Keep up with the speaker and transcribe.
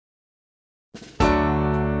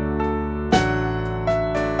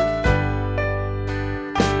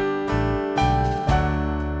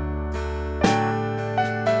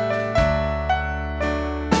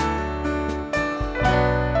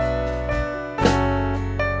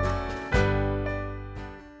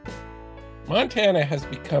Montana has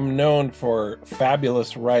become known for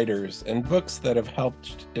fabulous writers and books that have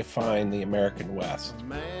helped define the American West.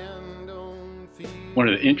 One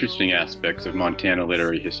of the interesting aspects of Montana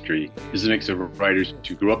literary history is the mix of writers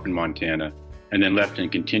who grew up in Montana and then left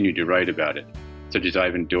and continued to write about it, such as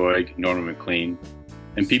Ivan Doig, Norman MacLean,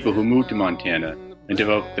 and people who moved to Montana and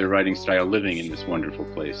developed their writing style living in this wonderful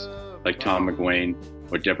place, like Tom McGuane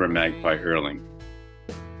or Deborah Magpie Erling.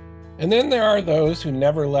 And then there are those who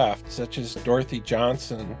never left, such as Dorothy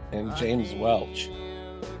Johnson and James Welch.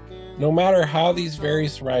 No matter how these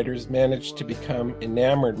various writers managed to become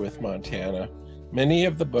enamored with Montana, many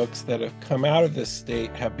of the books that have come out of this state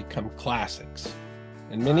have become classics.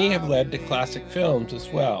 And many have led to classic films as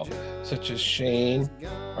well, such as Shane,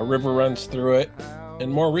 A River Runs Through It,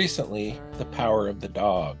 and more recently, The Power of the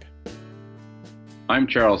Dog. I'm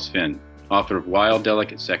Charles Finn, author of Wild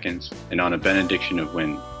Delicate Seconds and On a Benediction of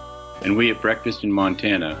Wind. And we at Breakfast in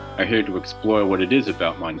Montana are here to explore what it is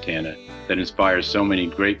about Montana that inspires so many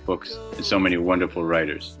great books and so many wonderful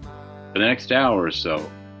writers. For the next hour or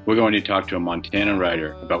so, we're going to talk to a Montana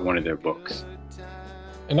writer about one of their books.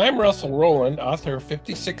 And I'm Russell Rowland, author of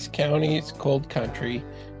 56 Counties, Cold Country,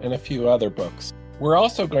 and a few other books. We're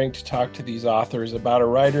also going to talk to these authors about a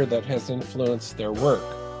writer that has influenced their work.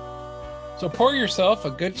 So pour yourself a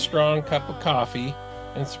good strong cup of coffee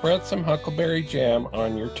and spread some huckleberry jam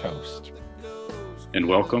on your toast. And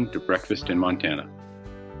welcome to Breakfast in Montana.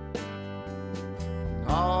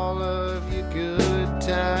 All of your good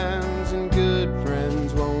times and good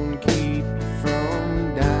friends won't keep you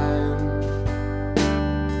from dying.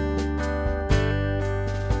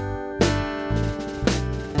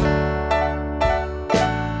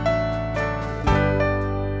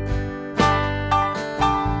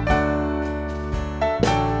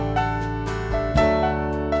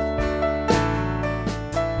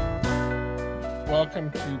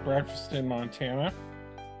 Welcome to Breakfast in Montana.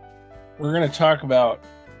 We're going to talk about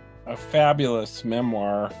a fabulous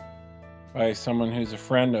memoir by someone who's a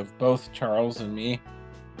friend of both Charles and me,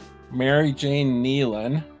 Mary Jane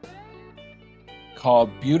Nealon,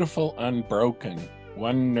 called Beautiful Unbroken,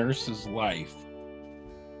 One Nurse's Life,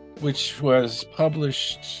 which was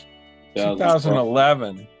published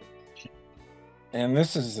 2011. And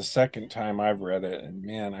this is the second time I've read it, and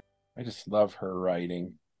man, I just love her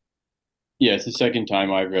writing. Yeah, it's the second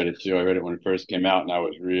time I've read it too. I read it when it first came out and I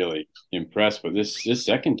was really impressed. But this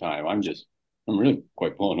second time, I'm really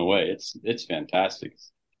quite blown away. It's fantastic.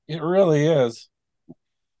 It really is.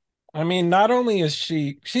 I mean, not only is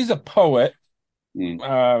she's a poet,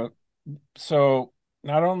 so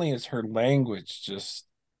not only is her language just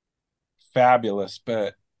fabulous,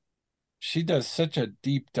 but she does such a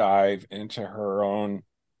deep dive into her own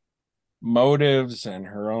motives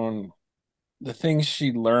and the things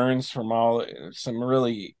she learns from some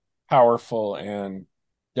really powerful and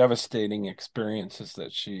devastating experiences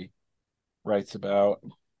that she writes about.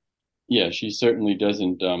 Yeah, she certainly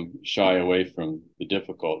doesn't shy away from the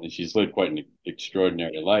difficult, and she's lived quite an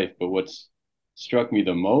extraordinary life. But what's struck me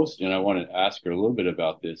the most, and I want to ask her a little bit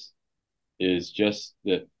about this, is just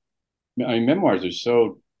that, I mean, memoirs are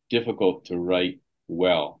so difficult to write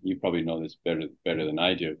well. You probably know this better than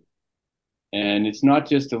I do. And it's not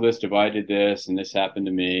just a list of I did this and this happened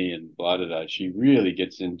to me and blah, blah, blah. She really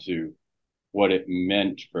gets into what it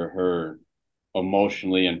meant for her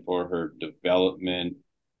emotionally and for her development,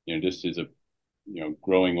 just as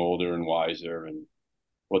growing older and wiser, and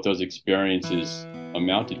what those experiences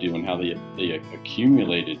amounted to and how they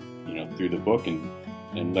accumulated, through the book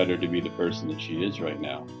and led her to be the person that she is right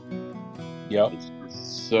now. Yep. It's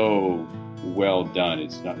so well done.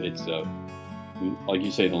 Like you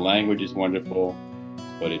say, the language is wonderful,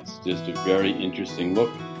 but it's just a very interesting look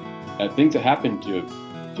at things that happen to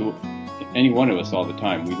any one of us all the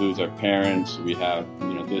time. We lose our parents, we have,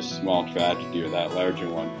 this small tragedy or that larger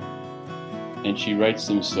one. And she writes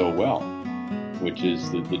them so well, which is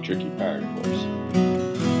the tricky part, of course.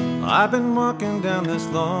 I've been walking down this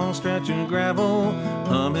long stretch of gravel,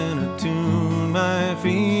 humming a tune, my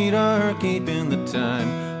feet are keeping the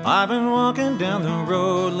time. I've been walking down the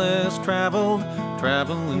road less traveled,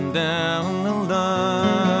 traveling down the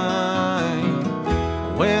line.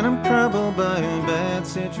 When I'm troubled by a bad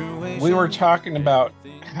situation. We were talking about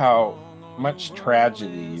how much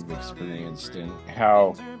tragedy you've experienced and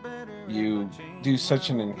how you do such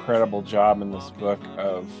an incredible job in this book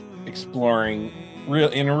of exploring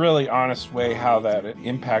in a really honest way how that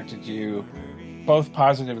impacted you, both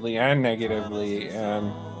positively and negatively.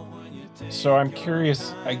 And so I'm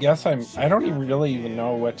curious, I guess I don't even really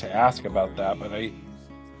know what to ask about that, but I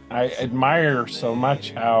admire so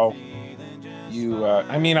much how you,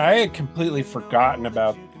 I had completely forgotten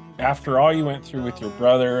about after all you went through with your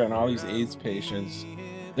brother and all these AIDS patients,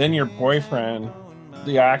 then your boyfriend,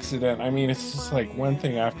 the accident. I mean, it's just like one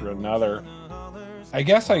thing after another. I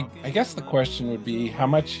guess the question would be, how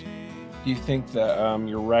much do you think that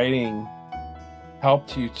your writing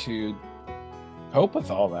helped you to cope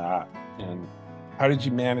with all that, and how did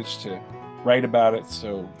you manage to write about it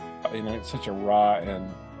so in such a raw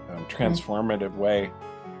and transformative way?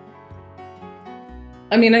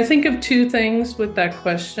 I mean, I think of two things with that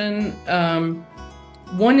question.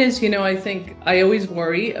 One is, I think I always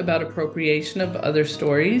worry about appropriation of other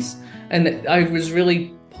stories. And I was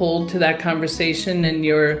really pulled to that conversation in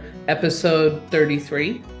your episode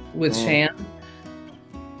 33 with Shan.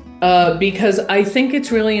 Because I think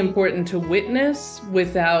it's really important to witness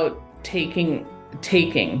without taking,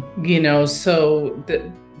 so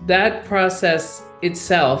that process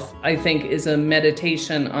itself, I think, is a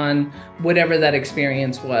meditation on whatever that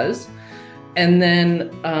experience was. And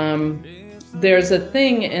then there's a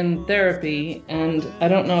thing in therapy, and I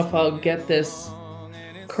don't know if I'll get this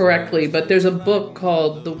correctly, but there's a book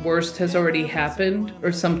called The Worst Has Already Happened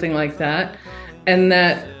or something like that. And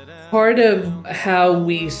that part of how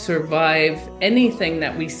we survive anything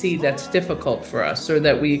that we see that's difficult for us or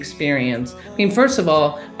that we experience. I mean, first of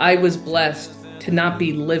all, I was blessed to not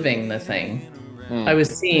be living the thing. I was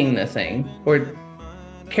seeing the thing or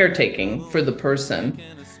caretaking for the person.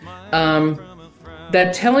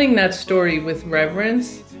 That telling that story with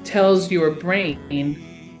reverence tells your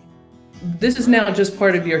brain, this is now just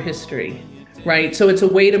part of your history, right? So it's a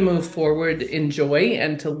way to move forward in joy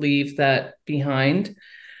and to leave that behind.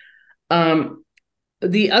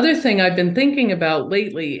 The other thing I've been thinking about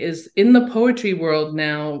lately is in the poetry world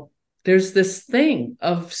now, there's this thing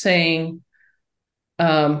of saying,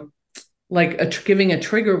 giving a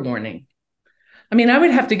trigger warning. I mean, I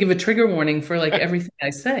would have to give a trigger warning for like everything I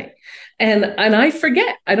say. And I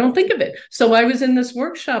forget, I don't think of it. So I was in this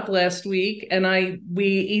workshop last week and we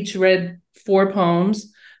each read 4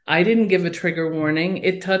 poems. I didn't give a trigger warning.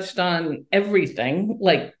 It touched on everything,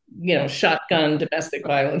 like, shotgun, domestic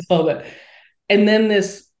violence, all that. And then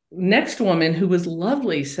this next woman who was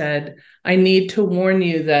lovely said, I need to warn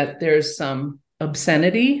you that there's some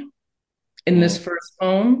obscenity in this first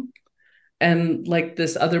poem. And like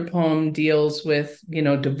this other poem deals with,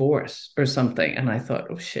 divorce or something. And I thought,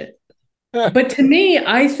 oh shit. But to me,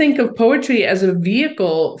 I think of poetry as a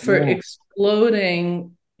vehicle for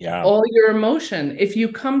exploding all your emotion. If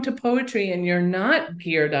you come to poetry and you're not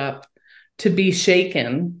geared up to be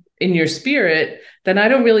shaken in your spirit, then I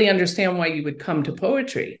don't really understand why you would come to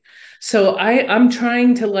poetry. So I'm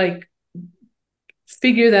trying to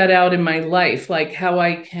figure that out in my life, like how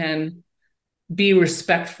I can be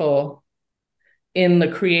respectful in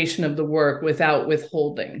the creation of the work without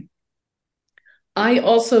withholding. I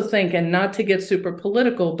also think, and not to get super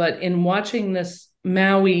political, but in watching this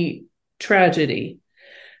Maui tragedy,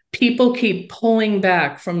 people keep pulling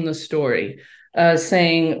back from the story,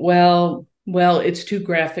 saying, well, it's too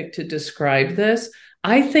graphic to describe this.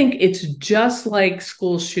 I think it's just like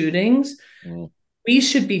school shootings. We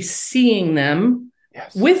should be seeing them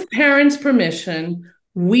with parents' permission.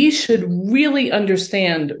 We should really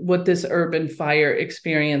understand what this urban fire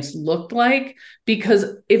experience looked like, because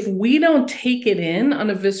if we don't take it in on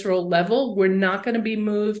a visceral level, we're not going to be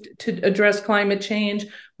moved to address climate change.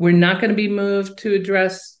 We're not going to be moved to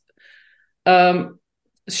address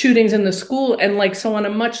shootings in the school. And so on a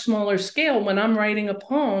much smaller scale, when I'm writing a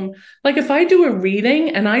poem, like if I do a reading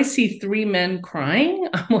and I see 3 men crying,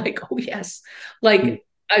 I'm like, oh yes,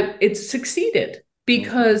 it's succeeded,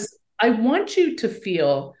 because I want you to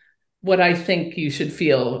feel what I think you should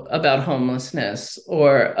feel about homelessness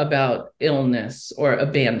or about illness or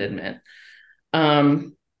abandonment.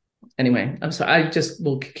 Anyway, I'm sorry. I just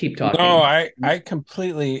will keep talking. No,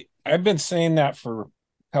 I've been saying that for a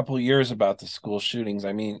couple of years about the school shootings.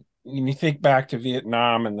 I mean, when you think back to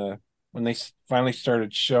Vietnam and when they finally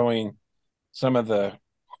started showing some of the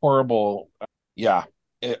horrible, I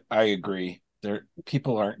agree.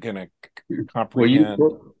 People aren't going to comprehend.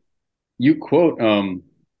 Well, you quote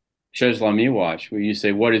Czesław Miłosz, where you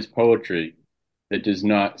say, what is poetry that does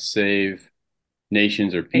not save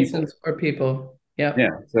nations or people? Nations or people, yeah.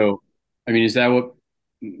 Yeah, so, I mean, is that what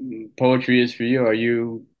poetry is for you? Are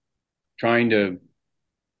you trying to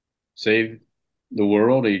save the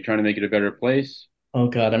world? Are you trying to make it a better place? Oh,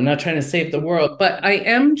 God, I'm not trying to save the world, but I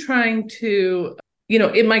am trying to,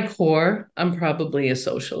 in my core, I'm probably a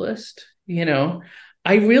socialist, I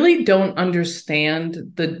really don't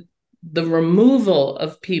understand the removal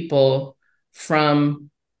of people from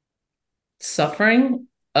suffering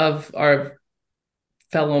of our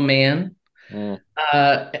fellow man.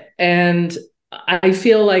 And I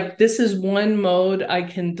feel like this is one mode I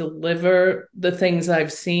can deliver the things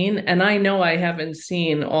I've seen. And I know I haven't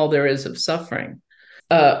seen all there is of suffering.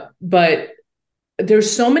 But there's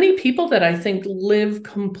so many people that I think live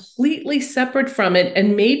completely separate from it.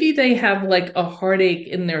 And maybe they have like a heartache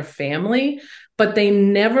in their family, but they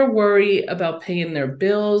never worry about paying their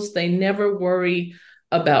bills. They never worry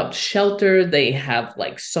about shelter. They have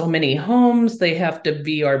like so many homes, they have to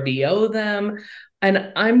VRBO them.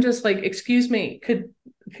 And I'm just like, excuse me, could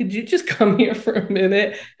you just come here for a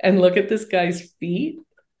minute and look at this guy's feet?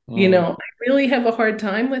 I really have a hard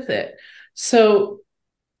time with it. So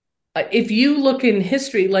if you look in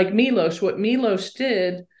history, like Milos, what Milos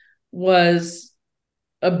did was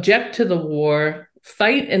object to the war,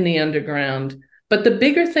 fight in the underground. But the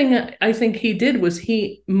bigger thing I think he did was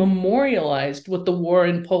he memorialized what the war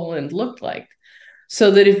in Poland looked like.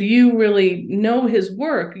 So that if you really know his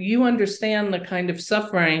work, you understand the kind of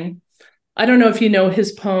suffering. I don't know if you know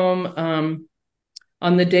his poem,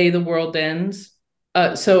 On the Day the World Ends.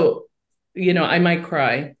 I might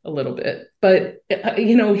cry a little bit, but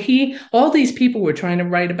all these people were trying to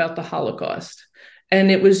write about the Holocaust, and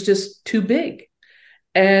it was just too big.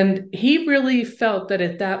 And he really felt that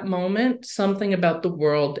at that moment, something about the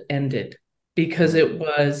world ended because it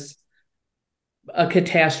was a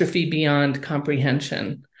catastrophe beyond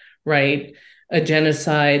comprehension, right? A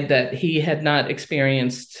genocide that he had not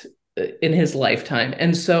experienced in his lifetime.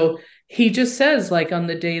 And so he just says, like, on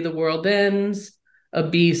the day the world ends, a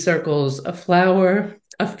bee circles a flower,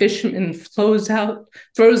 a fisherman throws out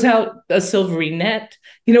a silvery net.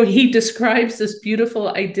 He describes this beautiful,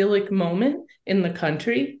 idyllic moment in the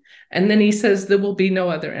country. And then he says, there will be no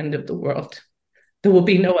other end of the world. There will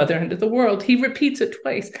be no other end of the world. He repeats it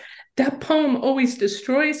twice. That poem always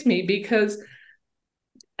destroys me because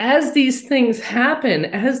as these things happen,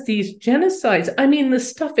 as these genocides, I mean, the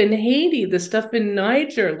stuff in Haiti, the stuff in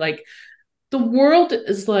Niger, like the world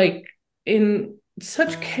is like in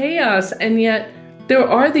such chaos, and yet there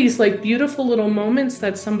are these like beautiful little moments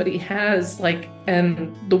that somebody has, like,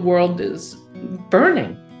 and the world is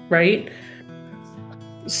burning, right?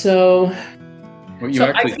 So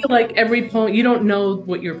I feel like every poem, you don't know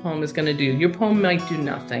what your poem is going to do. Your poem might do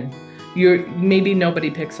nothing. Maybe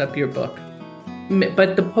nobody picks up your book,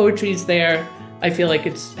 but the poetry's there. I feel like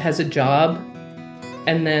it has a job,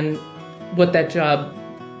 and then what that job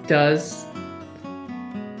does,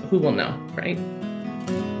 who will know, right?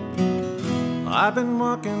 I've been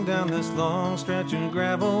walking down this long stretch of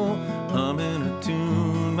gravel, humming a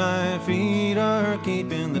tune, my feet are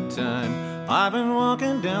keeping the time. I've been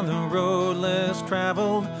walking down the road less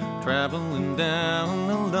traveled, traveling down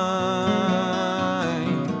the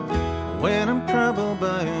line. When I'm troubled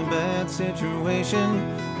by a bad situation,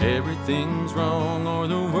 everything's wrong or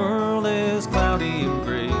the world is cloudy and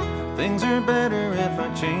gray. Things are better if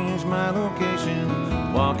I change my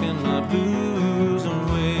location, walking my blues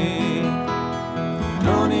away.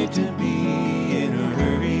 No need to be in a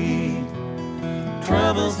hurry.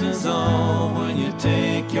 Troubles dissolve when you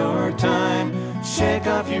take your time. Shake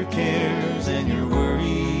off your cares and your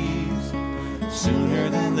worries. Sooner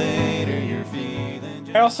than later you're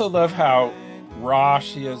feeling. I also love how raw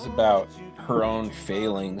she is about her own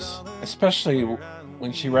failings, especially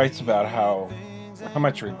when she writes about how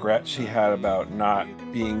much regret she had about not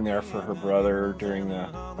being there for her brother during the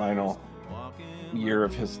final year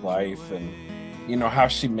of his life, and how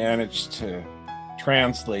she managed to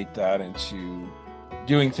translate that into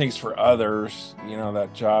doing things for others,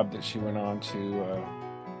 that job that she went on to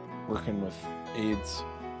working with AIDS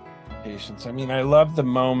patients. I mean, I love the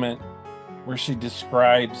moment where she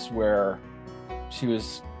describes where she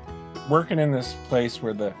was working in this place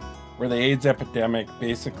where the AIDS epidemic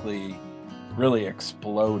basically really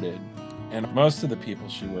exploded, and most of the people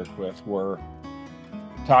she worked with were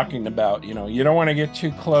talking about, you don't want to get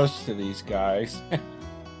too close to these guys.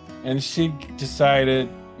 And she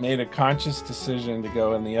made a conscious decision to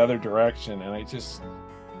go in the other direction, and I just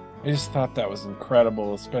thought that was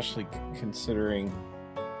incredible, especially considering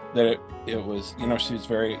that it was, she was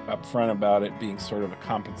very upfront about it being sort of a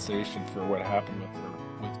compensation for what happened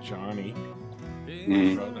with Johnny,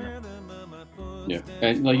 her brother. Yeah,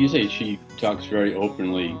 and like you say, she talks very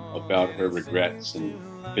openly about her regrets and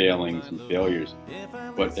failings and failures,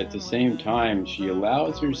 but at the same time, she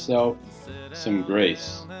allows herself some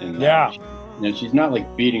grace in that. And she's not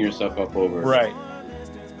like beating herself up over right.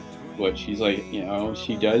 But she's like,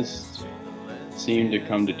 she does seem to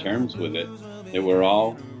come to terms with it, that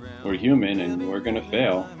we're human and we're gonna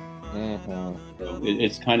fail. Mm-hmm. So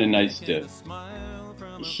it's kind of nice to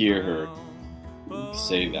hear her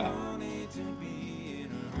say that.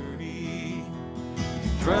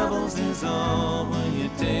 Troubles dissolve when you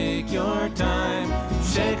take your time.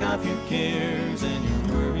 Shake off your cares and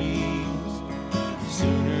your worries.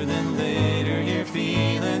 Sooner than later you're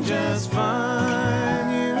feeling just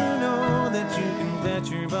fine. You know that you can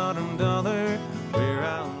bet your bottom dollar where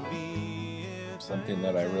I'll be. Something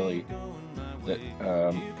that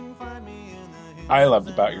I loved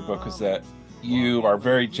about your book is that you are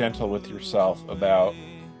very gentle with yourself about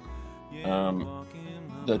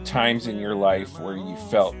the times in your life where you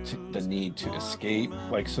felt the need to escape.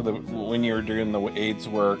 Like, so when you were doing the AIDS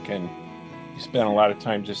work and you spent a lot of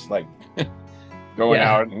time just like going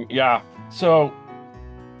out and So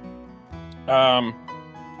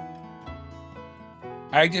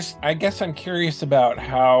I guess I'm curious about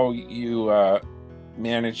how you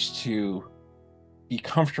managed to be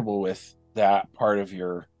comfortable with that part of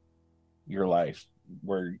your life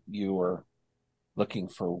where you were looking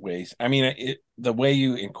for ways. I mean, the way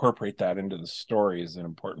you incorporate that into the story is an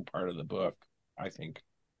important part of the book, I think.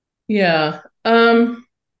 Yeah. Well,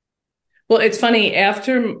 it's funny,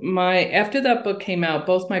 after that book came out,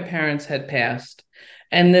 both my parents had passed,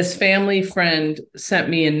 and this family friend sent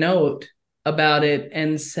me a note about it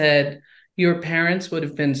and said, your parents would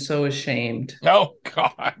have been so ashamed. Oh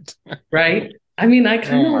God. Right? I mean, I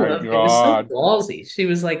kind of my loved it. It was so God. ballsy. She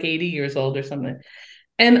was like 80 years old or something.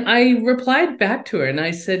 And I replied back to her and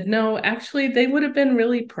I said, no, actually, they would have been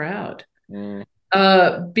really proud.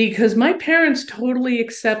 Because my parents totally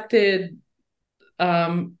accepted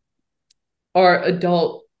our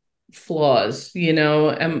adult flaws,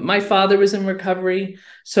 and my father was in recovery,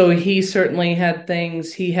 so he certainly had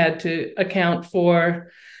things he had to account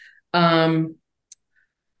for.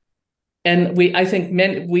 And I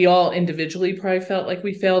think we all individually probably felt like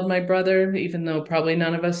we failed my brother, even though probably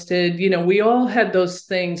none of us did. We all had those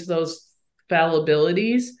things, those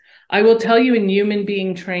fallibilities. I will tell you, in human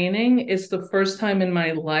being training, it's the first time in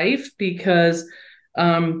my life, because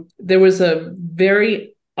there was a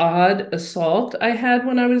very odd assault I had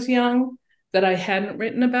when I was young that I hadn't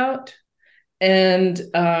written about. And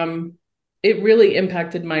it really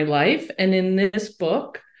impacted my life. And in this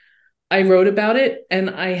book, I wrote about it, and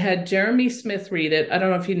I had Jeremy Smith read it. I don't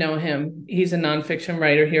know if you know him. He's a nonfiction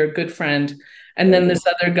writer here, a good friend. And then this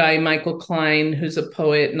other guy, Michael Klein, who's a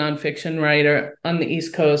poet, nonfiction writer on the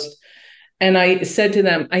East Coast. And I said to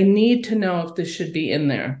them, I need to know if this should be in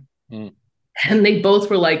there. And they both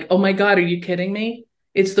were like, oh my God, are you kidding me?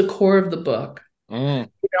 It's the core of the book.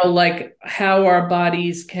 Like how our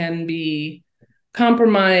bodies can be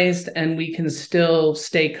compromised and we can still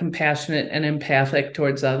stay compassionate and empathic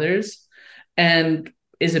towards others. And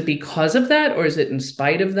is it because of that, or is it in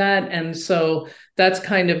spite of that? And so that's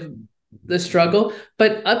kind of the struggle.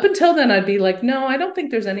 But up until then, I'd be like, no, I don't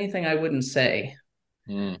think there's anything I wouldn't say,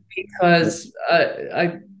 because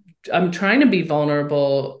I'm trying to be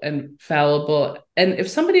vulnerable and fallible. And if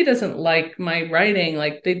somebody doesn't like my writing,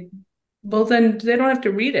 then they don't have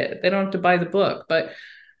to read it. They don't have to buy the book. But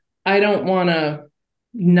I don't want to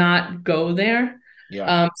not go there.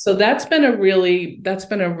 So that's been a really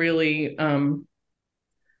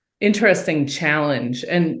interesting challenge.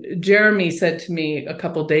 And Jeremy said to me a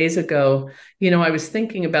couple of days ago, I was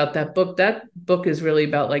thinking about that book. That book is really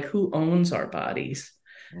about like who owns our bodies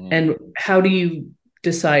and how do you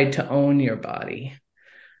decide to own your body.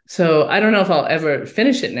 So I don't know if I'll ever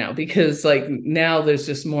finish it now, because like now there's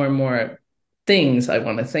just more and more things I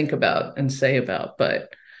want to think about and say about, but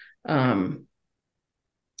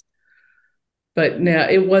no,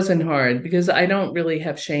 it wasn't hard because I don't really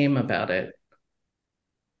have shame about it.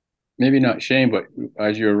 Maybe not shame, but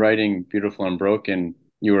as you were writing Beautiful Unbroken,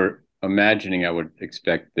 you were imagining, I would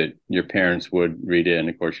expect, that your parents would read it, and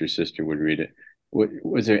of course your sister would read it.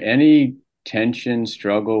 Was there any tension,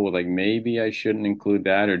 struggle with like, maybe I shouldn't include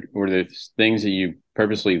that, or were there things that you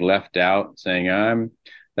purposely left out, saying,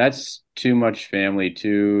 that's too much family,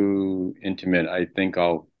 too intimate, I think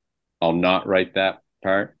I'll not write that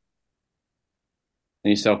part?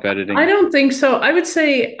 Any self-editing? I don't think so. I would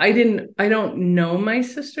say I don't know my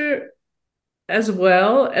sister as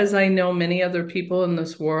well as I know many other people in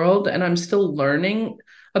this world, and I'm still learning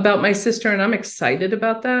about my sister, and I'm excited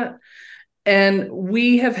about that. And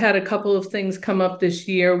we have had a couple of things come up this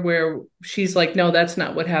year where she's like, no, that's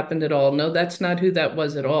not what happened at all. No, that's not who that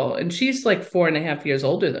was at all. And she's like 4.5 years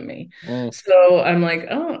older than me. So I'm like,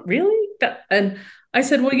 oh, really? And I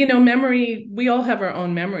said, well, memory, we all have our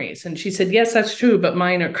own memories. And she said, yes, that's true, but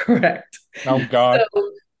mine are correct. Oh, God.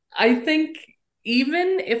 So I think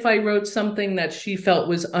even if I wrote something that she felt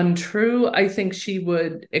was untrue, I think she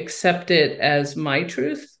would accept it as my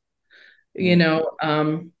truth,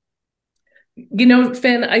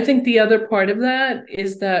 Finn, I think the other part of that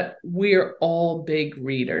is that we're all big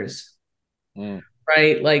readers,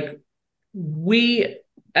 right? Like we,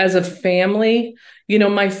 as a family,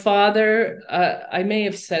 my father, I may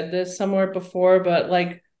have said this somewhere before, but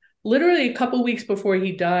like literally a couple weeks before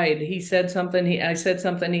he died, he said something. I said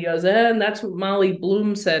something. He goes, and that's what Molly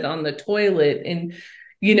Bloom said on the toilet in,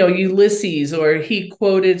 Ulysses, or he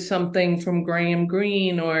quoted something from Graham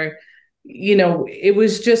Greene, or, it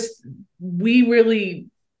was just, we really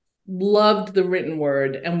loved the written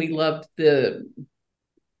word, and we loved the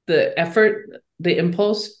effort, the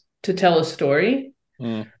impulse to tell a story.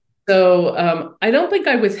 So I don't think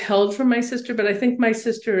I withheld from my sister, but I think my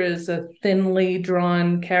sister is a thinly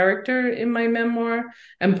drawn character in my memoir.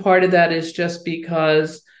 And part of that is just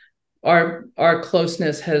because our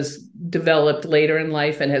closeness has developed later in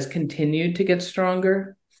life and has continued to get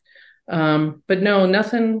stronger. But no,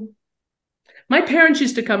 nothing. My parents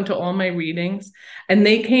used to come to all my readings, and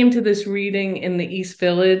they came to this reading in the East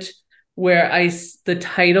Village where the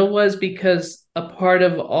title was because a part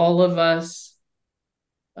of all of us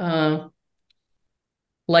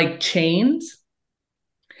like chains.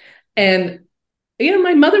 And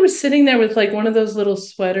my mother was sitting there with like one of those little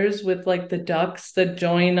sweaters with like the ducks that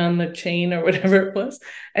join on the chain or whatever it was.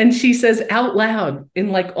 And she says out loud, in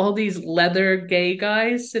like all these leather gay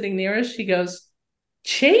guys sitting near us, she goes,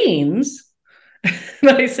 "Chains?" And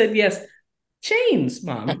I said, "Yes, chains,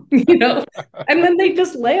 Mom." And then they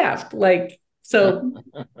just laughed. Like, so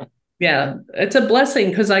yeah, it's a blessing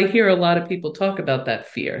because I hear a lot of people talk about that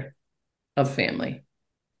fear of family.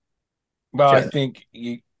 Well, I think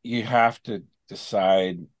you have to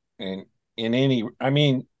decide in any. I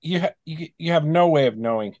mean, you have no way of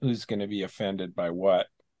knowing who's going to be offended by what.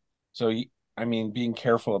 So, being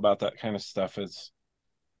careful about that kind of stuff is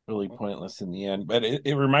really pointless in the end. But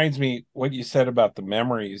it reminds me, what you said about the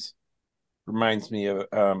memories reminds me of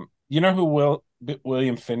who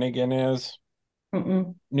William Finnegan is?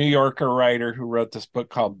 Mm-mm. New Yorker writer who wrote this book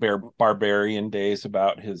called Barbarian Days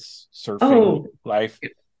about his surfing life.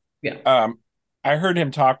 Yeah. I heard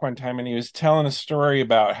him talk one time, and he was telling a story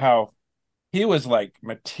about how he was like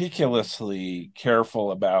meticulously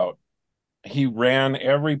careful about, he ran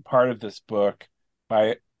every part of this book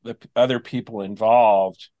by the other people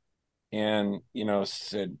involved, and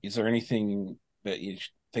said, "Is there anything that you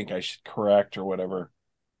think I should correct or whatever?"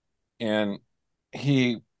 And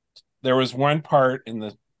there was one part in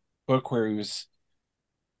the book where he was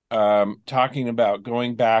talking about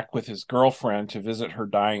going back with his girlfriend to visit her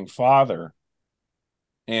dying father.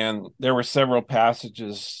 And there were several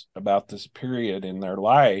passages about this period in their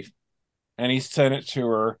life. And he sent it to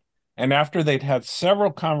her. And after they'd had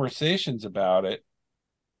several conversations about it,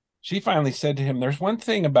 she finally said to him, "There's one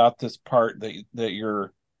thing about this part that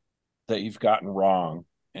you've gotten wrong."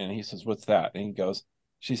 And he says, "What's that?" And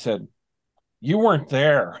she said, "You weren't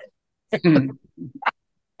there."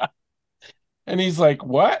 And he's like,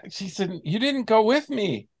 "What?" She said, "You didn't go with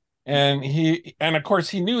me." And of course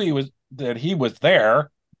he knew he was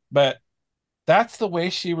there, but that's the way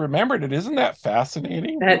she remembered it. Isn't that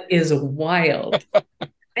fascinating? That is wild.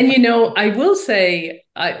 And I will say,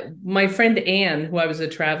 my friend Anne, who I was a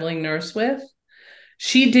traveling nurse with,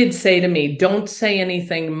 she did say to me, "Don't say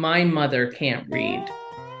anything my mother can't read."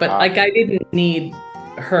 But I didn't need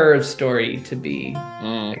her story to be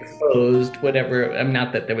exposed, whatever.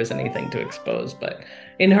 Not that there was anything to expose, but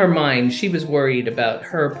in her mind, she was worried about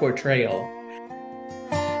her portrayal.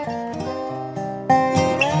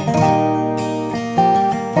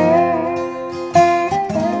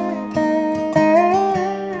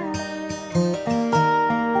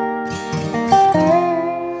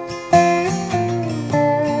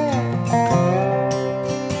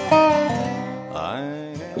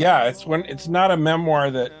 Yeah, it's not a memoir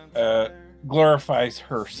that glorifies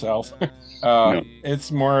herself. No.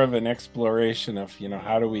 It's more of an exploration of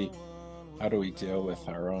how do we deal with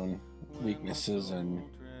our own weaknesses and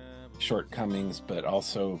shortcomings, but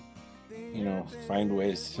also find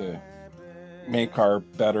ways to make our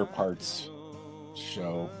better parts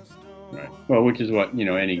show. Right. Well, which is what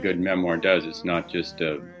any good memoir does. It's not just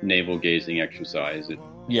a navel-gazing exercise.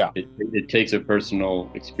 It takes a personal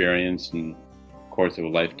experience and course of a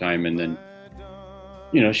lifetime, and then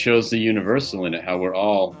shows the universal in it, how we're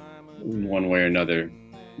all in one way or another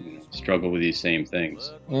struggle with these same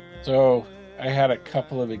things. So I had a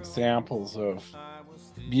couple of examples of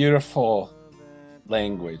beautiful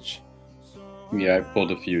language. Yeah, I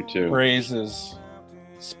pulled a few too. Phrases,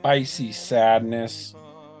 spicy sadness.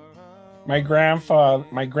 My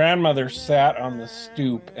grandmother sat on the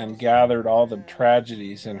stoop and gathered all the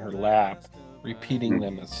tragedies in her lap, repeating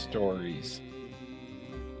them as stories.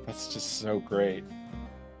 That's just so great.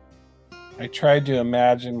 I tried to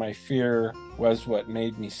imagine my fear was what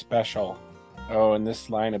made me special. Oh, and this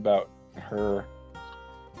line about her,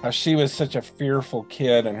 how she was such a fearful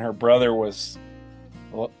kid and her brother was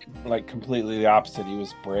like completely the opposite. He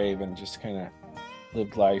was brave and just kind of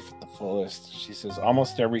lived life at the fullest. She says,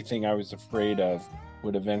 almost everything I was afraid of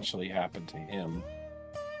would eventually happen to him.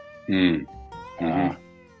 Mm-hmm.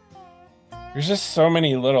 There's just so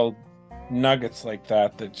many little nuggets like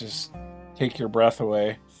that just take your breath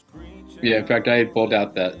away. Yeah, in fact, I had pulled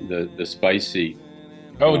out the spicy.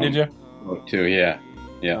 Oh, did you? Book too, yeah.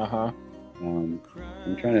 Uh-huh. I'm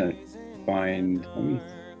trying to find.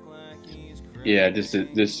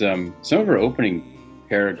 This some of her opening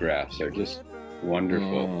paragraphs are just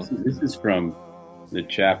wonderful. This is from the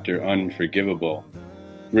chapter Unforgivable.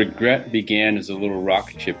 Regret began as a little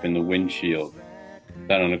rock chip in the windshield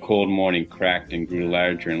that on a cold morning cracked and grew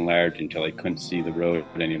larger and larger until I couldn't see the road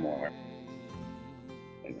anymore.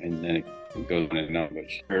 And then it goes on and on.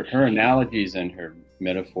 But her analogies and her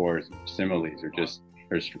metaphors, similes are just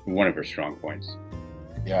one of her strong points.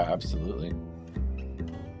 Yeah, absolutely.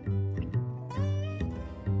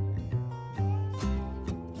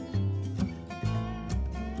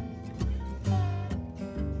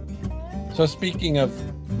 So speaking of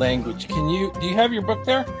language, do you have your book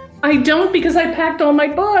there? I don't, because I packed all my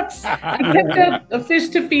books. I kept a fish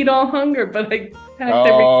to feed all hunger, but I packed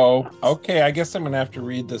everything. Oh, okay. I guess I'm going to have to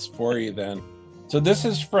read this for you then. So this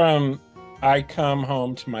is from I Come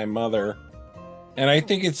Home to My Mother. And I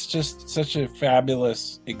think it's just such a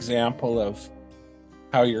fabulous example of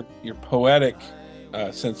how your poetic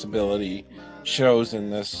sensibility shows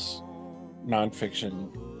in this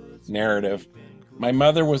nonfiction narrative. My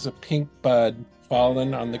mother was a pink bud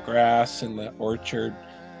fallen on the grass in the orchard.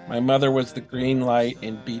 My mother was the green light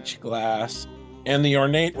in beach glass and the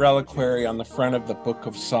ornate reliquary on the front of the Book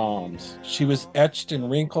of Psalms. She was etched in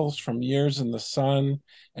wrinkles from years in the sun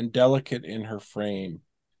and delicate in her frame.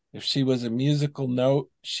 If she was a musical note,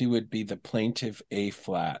 she would be the plaintive A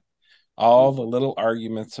flat. All the little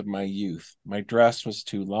arguments of my youth. My dress was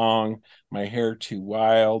too long, my hair too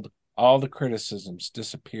wild. All the criticisms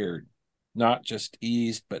disappeared, not just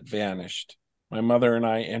eased, but vanished. My mother and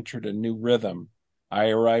I entered a new rhythm. I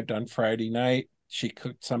arrived on Friday night. She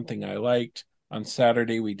cooked something I liked. On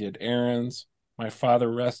Saturday, we did errands. My father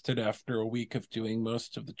rested after a week of doing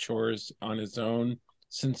most of the chores on his own,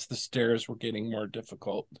 since the stairs were getting more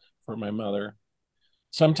difficult for my mother.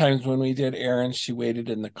 Sometimes when we did errands, she waited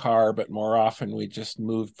in the car, but more often we just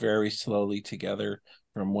moved very slowly together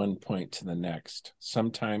from one point to the next.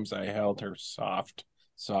 Sometimes I held her soft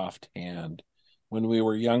hand. When we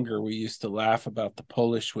were younger, we used to laugh about the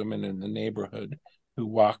Polish women in the neighborhood who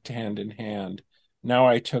walked hand in hand. Now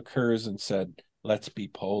I took hers and said, let's be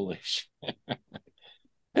Polish.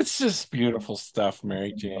 It's just beautiful stuff,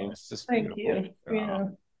 Mary Jane. It's just Thank beautiful. you. Yeah.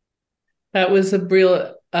 That was a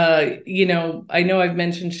real, I know I've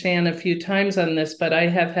mentioned Shan a few times on this, but I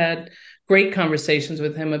have had great conversations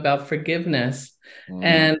with him about forgiveness.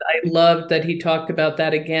 And I loved that he talked about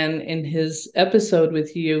that again in his episode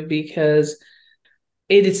with you, because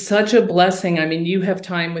it is such a blessing. I mean, you have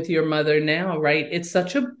time with your mother now, right? It's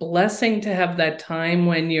such a blessing to have that time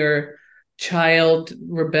when your child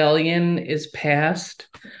rebellion is past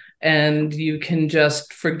and you can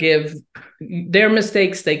just forgive their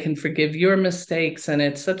mistakes. They can forgive your mistakes. And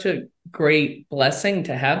it's such a great blessing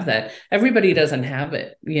to have that. Everybody doesn't have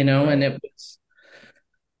it, and it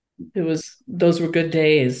was, those were good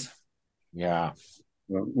days. Yeah.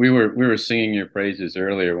 Well, we were singing your praises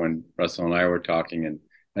earlier when Russell and I were talking,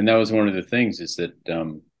 and that was one of the things, is that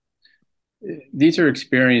these are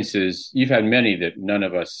experiences. You've had many that none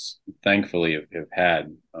of us, thankfully, have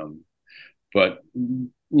had. But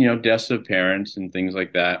deaths of parents and things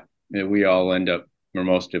like that we all end up, or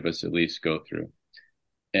most of us at least, go through,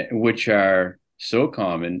 which are so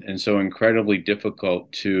common and so incredibly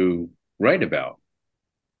difficult to write about.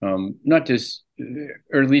 Not just,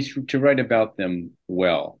 or at least to write about them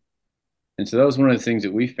well. And so that was one of the things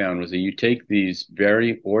that we found, was that you take these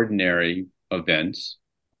very ordinary events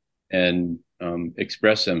and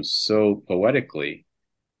express them so poetically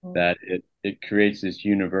that it creates this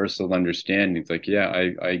universal understanding. It's like, yeah,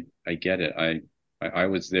 I get it. I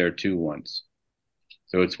was there too once.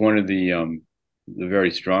 So it's one of the very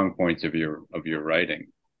strong points of your writing.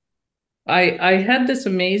 I had this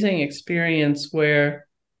amazing experience where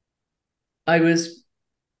I was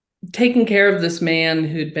taking care of this man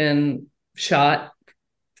who'd been shot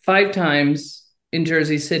 5 times in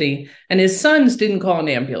Jersey City, and his sons didn't call an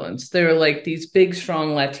ambulance. They were like these big,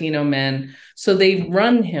 strong Latino men. So they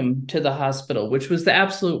run him to the hospital, which was the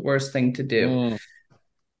absolute worst thing to do.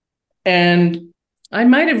 And I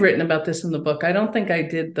might have written about this in the book. I don't think I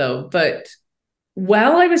did, though. But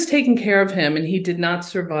while I was taking care of him, and he did not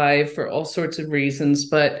survive for all sorts of reasons,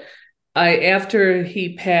 but after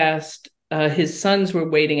he passed, his sons were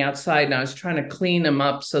waiting outside, and I was trying to clean him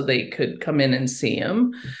up so they could come in and see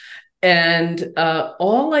him. And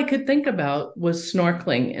all I could think about was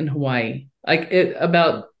snorkeling in Hawaii.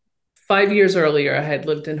 About 5 years earlier, I had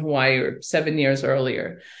lived in Hawaii, or 7 years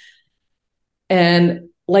earlier, and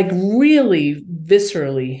like really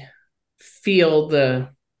viscerally feel the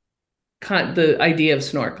idea of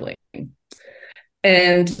snorkeling.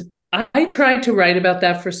 And I tried to write about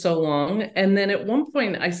that for so long. And then at one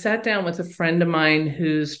point, I sat down with a friend of mine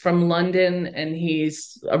who's from London, and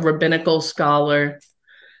he's a rabbinical scholar.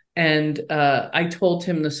 And I told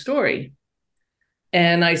him the story.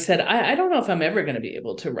 And I said, I don't know if I'm ever going to be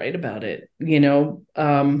able to write about it.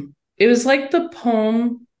 It was like the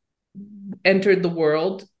poem entered the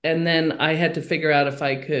world, and then I had to figure out if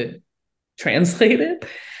I could translate it.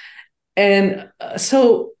 And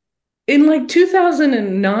so in like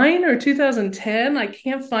 2009 or 2010, I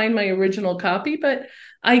can't find my original copy, but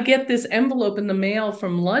I get this envelope in the mail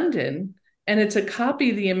from London, and it's a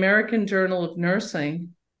copy of the American Journal of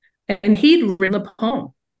Nursing, and he'd written the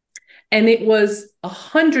poem, and it was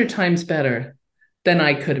 100 times better than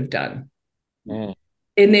I could have done. And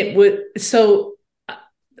it would, so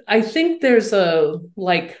I think there's the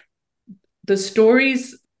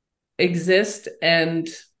stories exist, and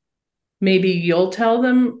maybe you'll tell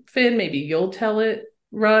them, Finn, maybe you'll tell it,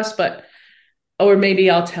 Russ, or maybe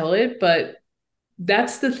I'll tell it. But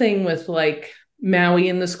that's the thing with like Maui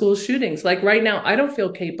and the school shootings. Like right now, I don't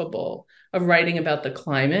feel capable of writing about the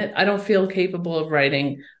climate. I don't feel capable of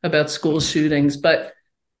writing about school shootings, but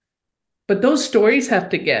those stories have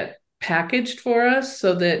to get packaged for us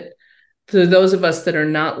so that to those of us that are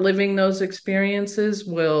not living those experiences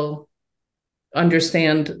will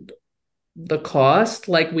understand the cost,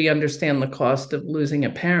 like we understand the cost of losing a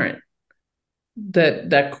parent.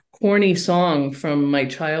 That corny song from my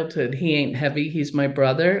childhood, "He Ain't Heavy, He's My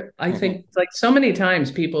Brother." I think like so many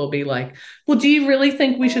times people will be like, well, do you really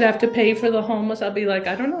think we should have to pay for the homeless? I'll be like,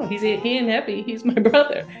 I don't know. He ain't heavy. He's my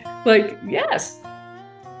brother. Like, yes.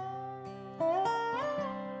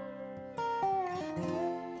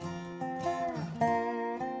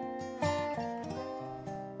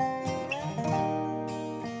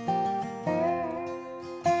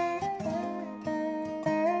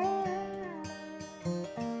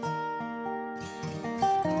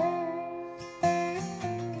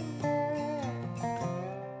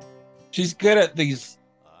 She's good at these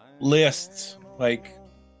lists. Like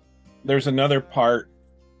there's another part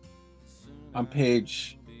on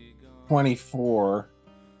page 24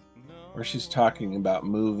 where she's talking about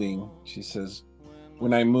moving. She says,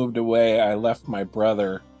 when I moved away, I left my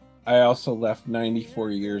brother. I also left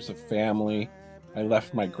 94 years of family. I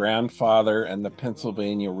left my grandfather and the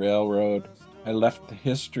Pennsylvania Railroad. I left the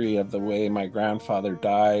history of the way my grandfather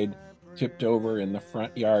died, tipped over in the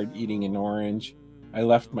front yard eating an orange. I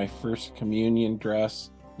left my first communion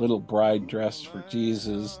dress, little bride dress for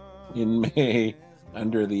Jesus, in May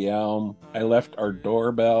under the elm. I left our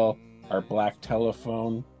doorbell, our black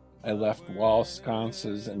telephone. I left wall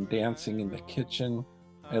sconces and dancing in the kitchen.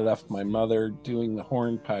 I left my mother doing the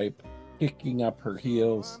hornpipe, kicking up her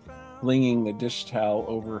heels, flinging the dish towel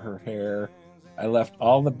over her hair. I left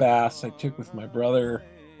all the baths I took with my brother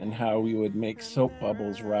and how we would make soap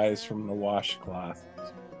bubbles rise from the washcloth.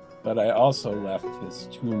 But I also left his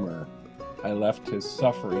tumor. I left his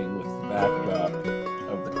suffering with the backdrop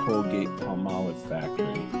of the Colgate-Palmolive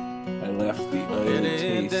factory. I left the oily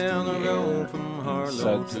taste in the air, and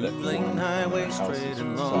suds that formed on the house's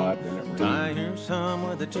facade when it rained.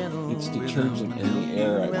 It's detergent in the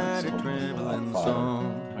air, I once told my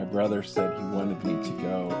father. My brother said he wanted me to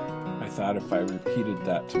go. I thought if I repeated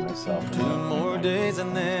that to myself, 2 more days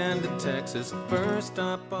and then to Texas. First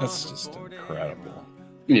stop. That's just incredible.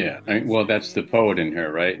 Yeah, well, that's the poet in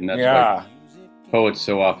her, right? And that's why poets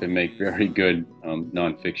so often make very good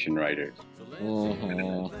nonfiction writers.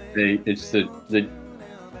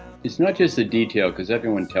 It's not just the detail, because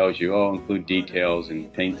everyone tells you, oh, include details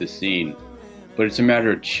and paint the scene, but it's a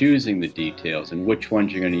matter of choosing the details and which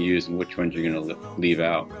ones you're going to use and which ones you're going to leave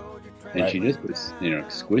out. And she just does, an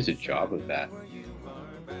exquisite job of that.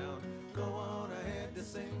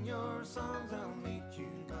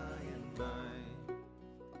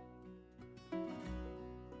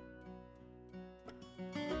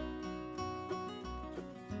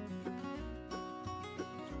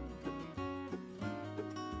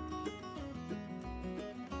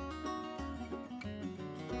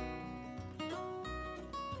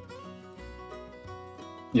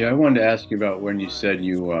 Yeah, I wanted to ask you about when you said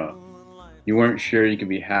you weren't sure you could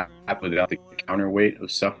be happy without the counterweight of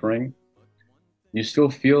suffering. You still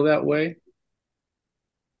feel that way?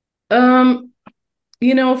 Um,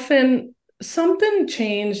 Finn, something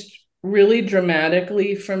changed really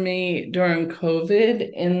dramatically for me during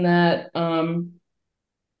COVID in that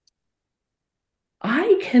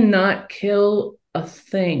I cannot kill a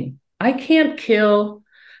thing. I can't kill,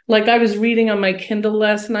 like I was reading on my Kindle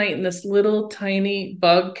last night and this little tiny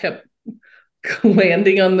bug kept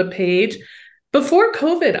landing on the page. Before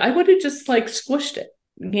COVID, I would have just like squished it,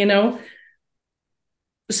 you know?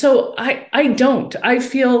 So I don't. I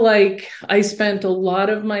feel like I spent a lot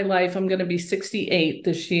of my life, I'm going to be 68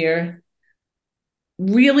 this year,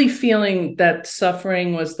 really feeling that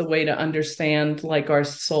suffering was the way to understand like our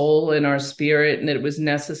soul and our spirit and that it was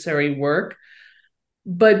necessary work.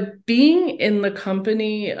 But being in the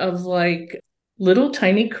company of like little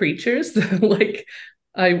tiny creatures that like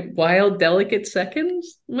I wild delicate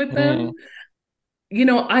seconds with them,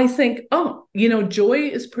 I think, oh, joy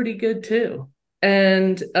is pretty good too.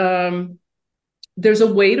 And there's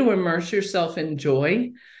a way to immerse yourself in joy.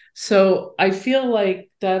 So I feel like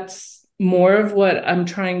that's more of what I'm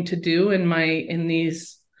trying to do in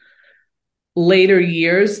these later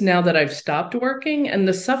years now that I've stopped working, and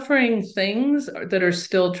the suffering things that are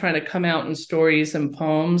still trying to come out in stories and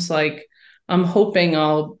poems, like I'm hoping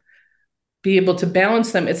I'll be able to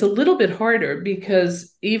balance them. It's a little bit harder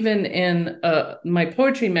because even in my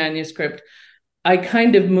poetry manuscript, I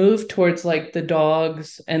kind of moved towards like the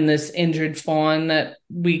dogs and this injured fawn that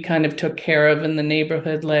we kind of took care of in the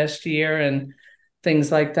neighborhood last year and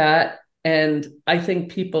things like that. And I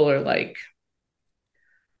think people are like,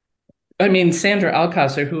 I mean, Sandra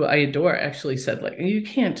Alcosser, who I adore, actually said, like, you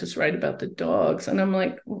can't just write about the dogs. And I'm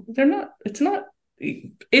like, they're not,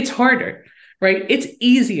 it's harder, right? It's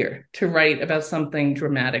easier to write about something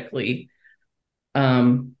dramatically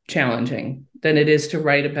challenging than it is to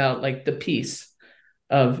write about like the peace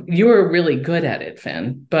of, you're really good at it,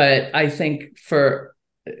 Finn. But I think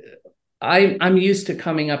I'm used to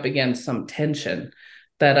coming up against some tension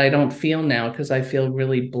that I don't feel now because I feel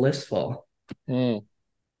really blissful.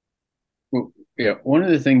 Well, yeah, one of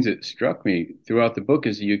the things that struck me throughout the book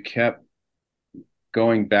is you kept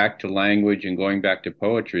going back to language and going back to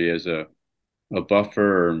poetry as a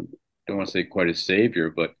buffer, or I don't want to say quite a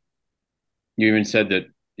savior, but you even said that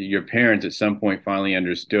your parents at some point finally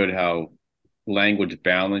understood how language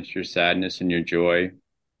balanced your sadness and your joy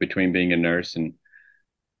between being a nurse. And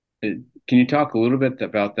can you talk a little bit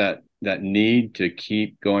about that need to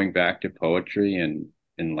keep going back to poetry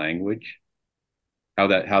and language? How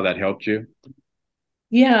that helped you?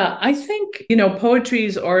 Yeah, I think,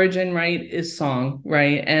 poetry's origin, right, is song,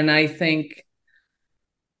 right? And I think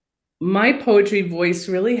my poetry voice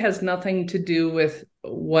really has nothing to do with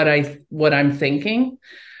what I'm thinking.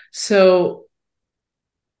 So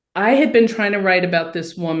I had been trying to write about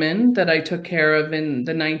this woman that I took care of in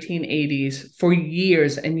the 1980s for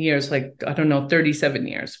years and years, like, I don't know, 37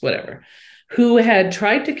 years, whatever, who had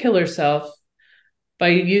tried to kill herself by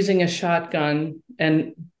using a shotgun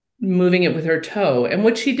and moving it with her toe. And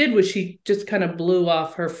what she did was she just kind of blew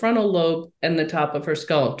off her frontal lobe and the top of her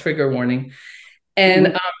skull, trigger warning.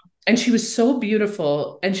 And she was so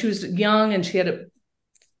beautiful, and she was young, and she had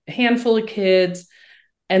a handful of kids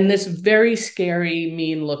and this very scary,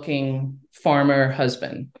 mean looking farmer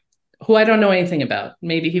husband who I don't know anything about.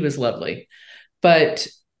 Maybe he was lovely, but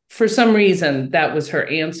for some reason that was her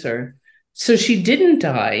answer. So she didn't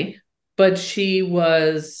die, but she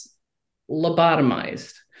was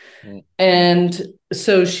lobotomized. And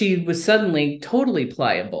so she was suddenly totally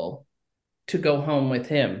pliable to go home with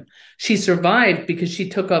him. She survived because she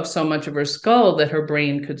took off so much of her skull that her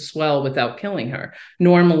brain could swell without killing her.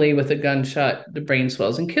 Normally with a gunshot, the brain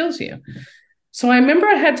swells and kills you. So I remember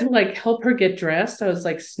I had to like help her get dressed. I was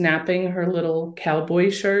like snapping her little cowboy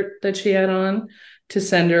shirt that she had on to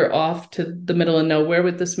send her off to the middle of nowhere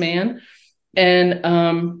with this man. And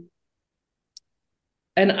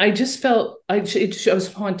I just felt I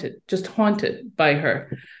was haunted by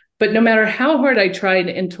her. But no matter how hard I tried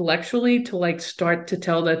intellectually to like start to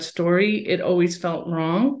tell that story, it always felt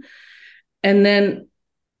wrong. And then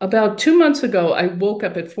about 2 months ago, I woke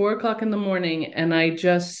up at 4:00 in the morning and I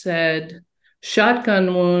just said,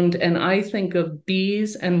 shotgun wound. And I think of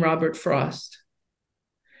bees and Robert Frost.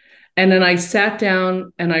 And then I sat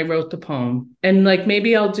down and I wrote the poem. And like,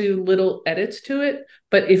 maybe I'll do little edits to it,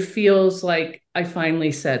 but it feels like I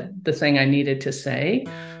finally said the thing I needed to say.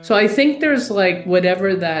 So I think there's like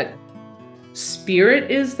whatever that spirit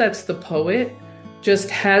is, that's the poet, just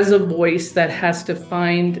has a voice that has to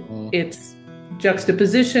find its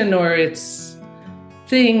juxtaposition or its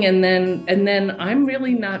thing, and then I'm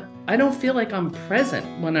really not, I don't feel like I'm present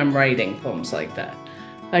when I'm writing poems like that.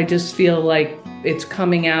 I just feel like it's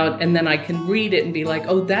coming out, and then I can read it and be like,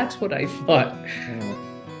 oh, that's what I thought.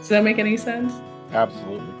 Does that make any sense?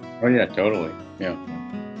 Absolutely. Oh yeah, totally. Yeah.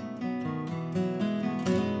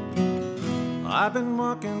 I've been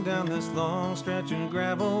walking down this long stretch of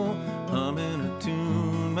gravel, humming a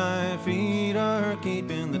tune, my feet are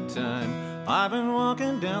keeping the time. I've been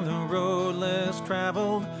walking down the road less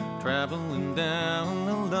traveled, traveling down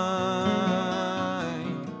the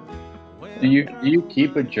line. Do you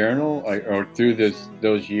keep a journal, or through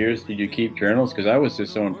those years, did you keep journals? Because I was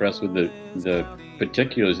just so impressed with the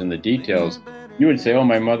particulars and the details. You would say, "Oh,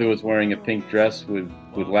 my mother was wearing a pink dress with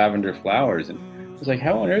lavender flowers," and I was like,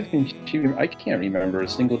 "How on earth can she? I can't remember a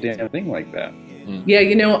single damn thing like that." Yeah,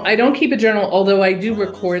 I don't keep a journal, although I do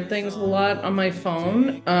record things a lot on my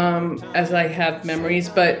phone as I have memories.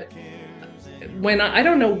 But when I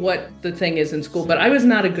don't know what the thing is in school, but I was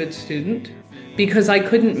not a good student because I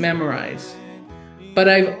couldn't memorize. But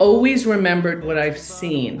I've always remembered what I've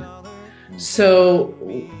seen. So,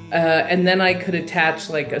 and then I could attach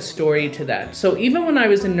like a story to that. So even when I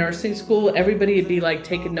was in nursing school, everybody would be like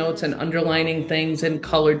taking notes and underlining things and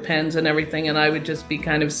colored pens and everything. And I would just be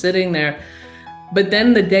kind of sitting there. But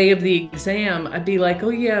then the day of the exam, I'd be like, oh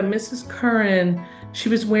yeah, Mrs. Curran, she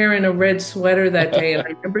was wearing a red sweater that day. And I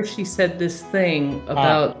remember she said this thing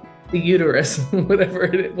about the uterus, whatever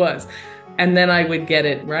it was. And then I would get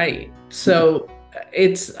it right. So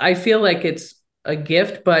I feel like it's a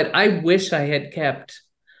gift, but I wish I had kept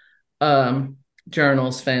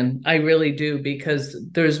journals, Finn. I really do, because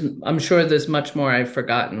I'm sure there's much more I've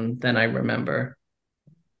forgotten than I remember.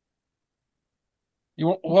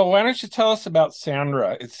 Well, why don't you tell us about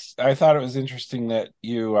Sandra? I thought it was interesting that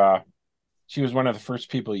she was one of the first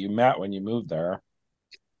people you met when you moved there.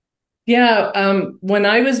 Yeah, when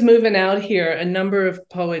I was moving out here, a number of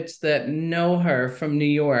poets that know her from New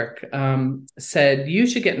York said, you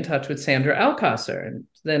should get in touch with Sandra Alcosser. And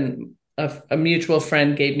then a mutual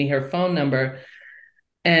friend gave me her phone number.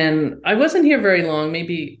 And I wasn't here very long,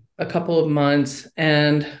 maybe a couple of months.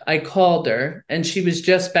 And I called her, and she was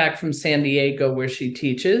just back from San Diego where she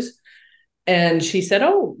teaches. And she said,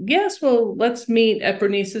 oh, yes, well, let's meet at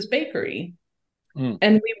Bernice's Bakery.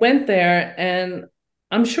 And we went there, and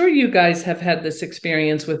I'm sure you guys have had this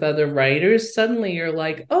experience with other writers. Suddenly you're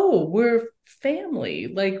like, oh, we're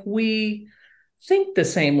family. Like, we think the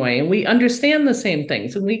same way, and we understand the same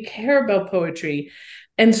things, and we care about poetry.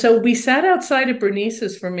 And so we sat outside of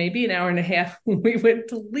Bernice's for maybe an hour and a half. When we went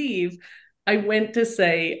to leave, I went to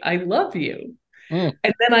say, I love you. And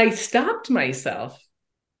then I stopped myself.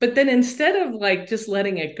 But then instead of like just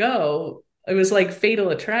letting it go, it was like fatal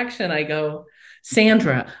attraction. I go,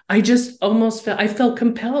 Sandra, I just almost I felt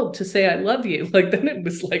compelled to say I love you. Like, then it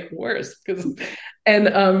was like worse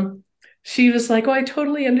and she was like, oh, I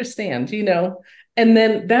totally understand, And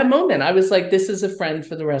then that moment I was like, this is a friend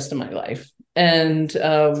for the rest of my life. And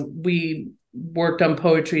we worked on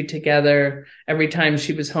poetry together every time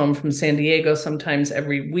she was home from San Diego, sometimes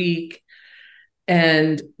every week.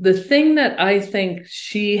 And the thing that I think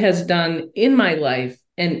she has done in my life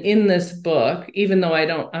and in this book, even though I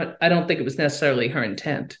don't think it was necessarily her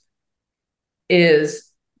intent,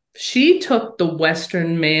 is she took the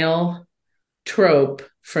Western male trope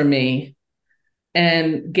for me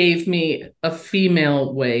and gave me a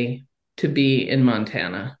female way to be in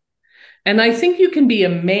Montana. And I think you can be a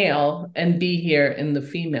male and be here in the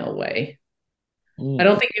female way. I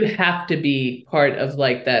don't think you have to be part of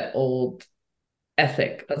like that old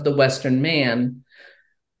ethic of the Western man.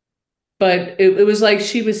 But it was like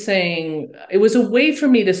she was saying, it was a way for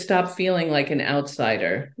me to stop feeling like an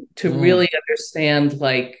outsider, to really understand,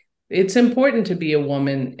 like, it's important to be a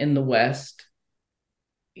woman in the West,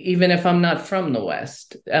 even if I'm not from the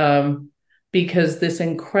West, because this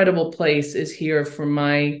incredible place is here for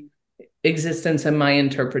my existence and my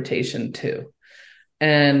interpretation too.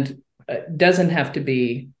 And it doesn't have to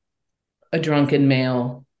be a drunken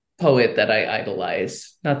male poet that I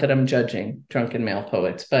idolize. Not that I'm judging drunken male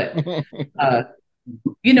poets, but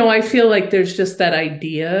I feel like there's just that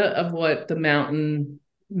idea of what the mountain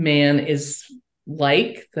man is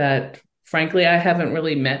like that, frankly, I haven't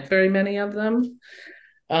really met very many of them.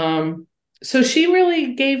 So she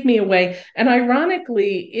really gave me away. And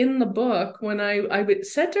ironically, in the book, when I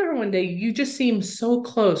said to her one day, you just seem so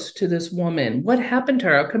close to this woman. What happened to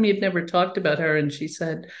her? How come you've never talked about her? And she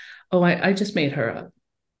said, oh, I just made her up.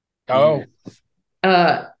 Oh.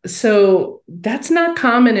 So that's not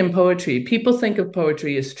common in poetry. People think of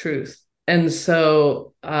poetry as truth. And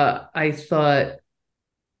so I thought,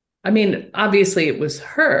 I mean, obviously it was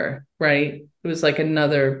her, right? It was like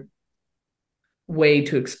another way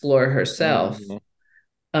to explore herself.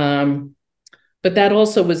 But that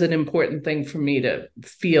also was an important thing for me to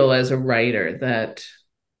feel as a writer, that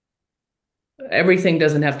everything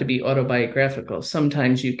doesn't have to be autobiographical.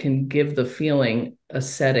 Sometimes you can give the feeling a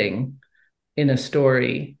setting in a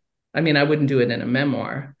story. I mean, I wouldn't do it in a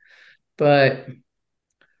memoir, but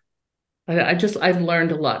I've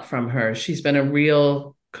learned a lot from her. She's been a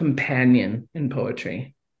real companion in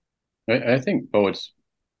poetry. I think poets,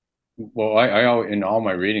 well, I in all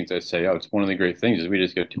my readings, I say, oh, it's one of the great things is we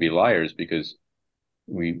just get to be liars because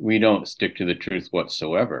we don't stick to the truth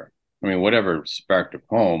whatsoever. I mean, whatever sparked a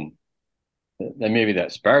poem, then maybe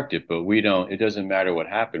that sparked it, but we don't, it doesn't matter what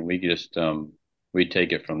happened. We just, we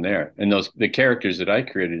take it from there. And the characters that I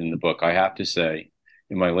created in the book, I have to say,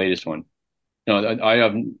 in my latest one,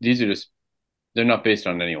 these are just, they're not based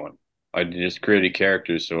on anyone. I just created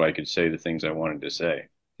characters so I could say the things I wanted to say.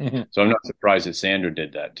 So I'm not surprised that Sandra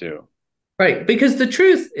did that too. Right, because the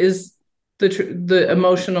truth is the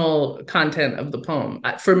emotional content of the poem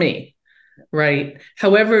for me, right?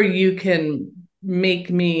 However, you can make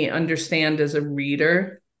me understand as a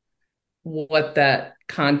reader what that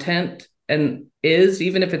content and is,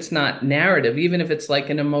 even if it's not narrative, even if it's like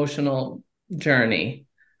an emotional journey.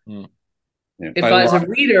 Yeah. If as a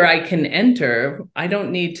reader I can enter, I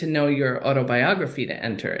don't need to know your autobiography to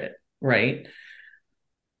enter it, right?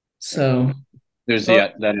 So there's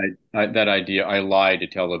that idea, I lie to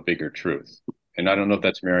tell a bigger truth. And I don't know if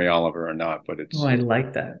that's Mary Oliver or not, but it's... Oh, I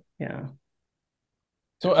like that. Yeah.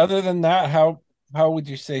 So other than that, how would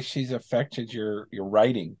you say she's affected your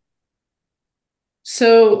writing?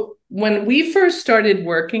 So when we first started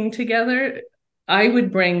working together, I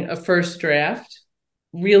would bring a first draft,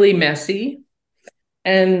 really messy,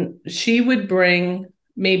 and she would bring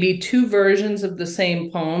maybe 2 versions of the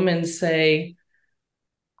same poem and say,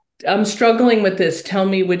 I'm struggling with this. Tell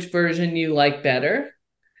me which version you like better.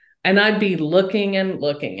 And I'd be looking and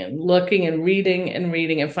looking and looking and reading and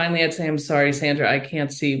reading. And finally I'd say, I'm sorry, Sandra, I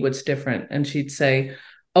can't see what's different. And she'd say,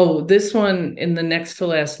 oh, this one in the next to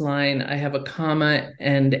last line, I have a comma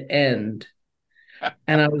and end.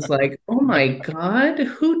 And I was like, oh my God,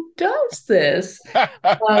 who does this?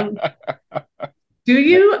 Do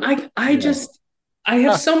you? I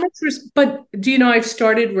have so much, but do you know, I've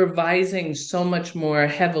started revising so much more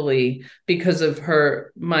heavily because of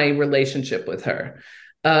my relationship with her.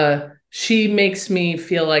 She makes me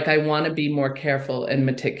feel like I want to be more careful and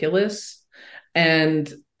meticulous, and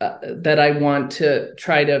that I want to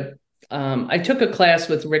try to, I took a class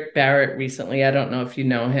with Rick Barrett recently. I don't know if you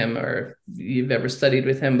know him or if you've ever studied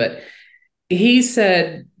with him, but he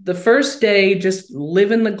said, the first day, just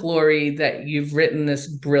live in the glory that you've written this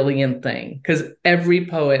brilliant thing. Because every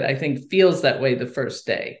poet, I think, feels that way the first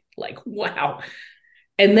day. Like, wow.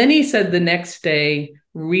 And then he said the next day,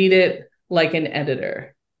 read it like an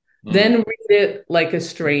editor. Then read it like a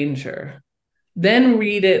stranger. Then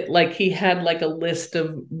read it like he had like a list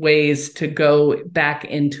of ways to go back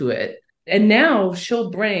into it. And now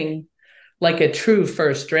she'll bring like a true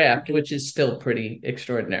first draft, which is still pretty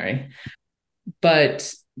extraordinary.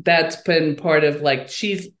 But that's been part of, like,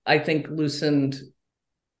 she's, I think, loosened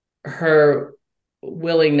her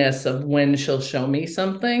willingness of when she'll show me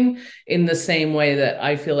something, in the same way that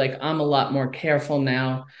I feel like I'm a lot more careful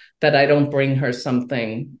now that I don't bring her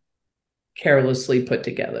something carelessly put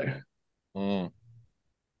together.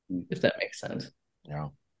 If that makes sense. Yeah.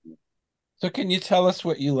 So can you tell us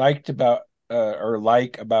what you liked about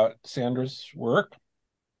about Sandra's work?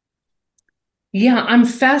 Yeah, I'm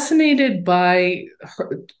fascinated by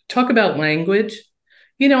her. Talk about language.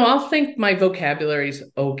 You know, I'll think my vocabulary's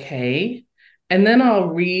okay, and then I'll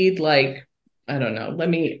read, like, I don't know. Let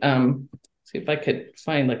me see if I could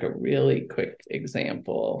find like a really quick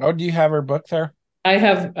example. Oh, do you have her book there? I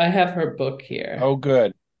have her book here. Oh,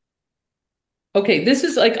 good. Okay, this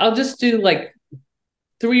is like, I'll just do like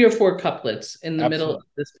 3 or 4 couplets in the middle of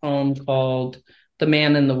this poem called The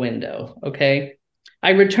Man in the Window. Okay.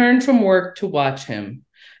 I return from work to watch him.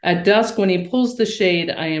 At dusk, when he pulls the shade,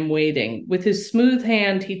 I am waiting. With his smooth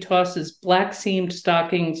hand, he tosses black-seamed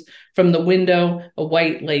stockings from the window, a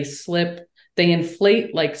white lace slip. They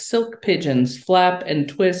inflate like silk pigeons, flap and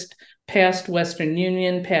twist past Western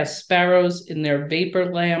Union, past sparrows in their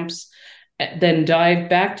vapor lamps, then dive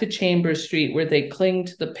back to Chambers Street, where they cling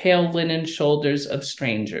to the pale linen shoulders of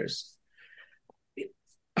strangers.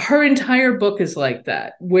 Her entire book is like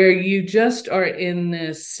that, where you just are in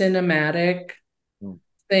this cinematic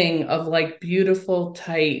thing of like beautiful,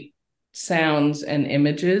 tight sounds and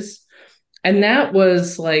images. And that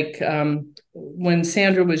was like, when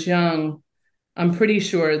Sandra was young, I'm pretty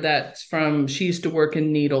sure that's from, she used to work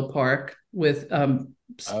in Needle Park, with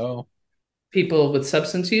Oh, people with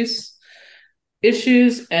substance use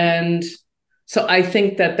issues. And so I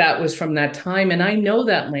think that was from that time. And I know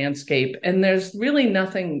that landscape. And there's really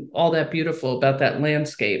nothing all that beautiful about that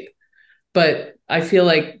landscape. But I feel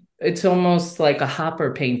like it's almost like a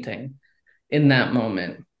Hopper painting in that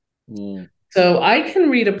moment. mm. So I can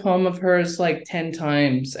read a poem of hers like 10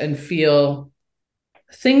 times and feel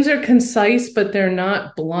things are concise, but they're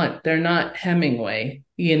not blunt. They're not Hemingway,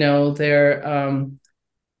 but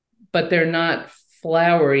they're not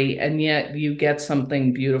flowery, and yet you get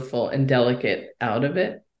something beautiful and delicate out of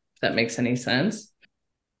it. If that makes any sense.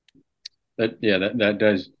 That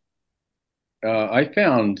does. I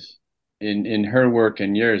found in her work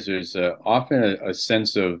and yours, there's often a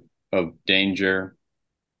sense of danger,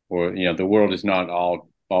 or the world is not all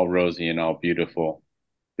rosy and all beautiful.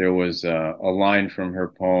 There was a line from her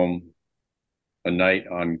poem, "A Night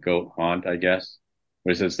on Goat Haunt," I guess,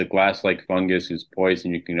 where it says, "The glass-like fungus whose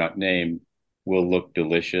poison you cannot name will look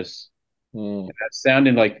delicious." Mm. And that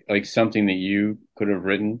sounded like something that you could have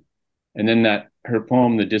written. And then that her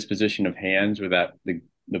poem, "The Disposition of Hands," where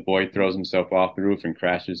the boy throws himself off the roof and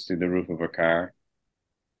crashes through the roof of a car.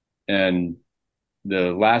 And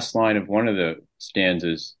the last line of one of the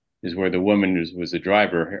stanzas is where the woman was the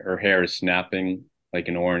driver. Her hair is snapping like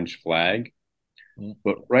an orange flag. Mm.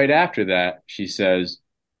 But right after that, she says,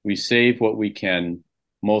 "We save what we can,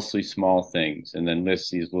 mostly small things," and then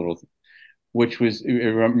lists these little, which it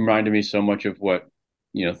reminded me so much of what,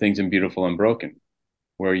 Things in Beautiful Unbroken,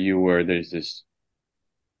 where there's this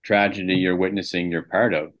tragedy you're witnessing, you're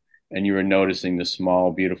part of, and you were noticing the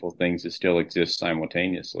small, beautiful things that still exist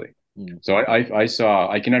simultaneously. Mm. So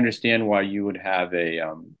I can understand why you would have a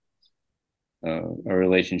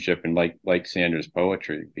relationship and like Sandra's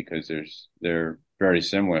poetry, because they're very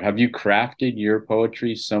similar. Have you crafted your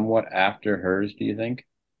poetry somewhat after hers, do you think?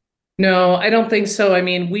 No, I don't think so. I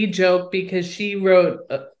mean, we joke because she wrote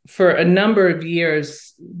for a number of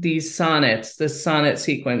years these sonnets, this sonnet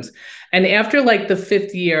sequence. And after like the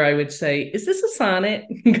fifth year, I would say, is this a sonnet?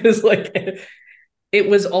 Because like it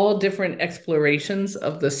was all different explorations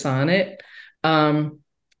of the sonnet.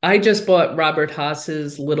 I just bought Robert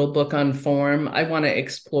Haas's little book on form. I want to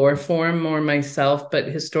explore form more myself, but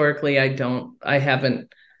historically I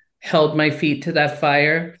haven't held my feet to that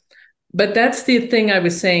fire. But that's the thing I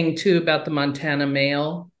was saying too about the Montana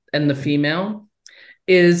male and the female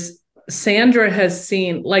is Sandra has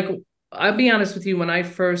seen, like, I'll be honest with you, when I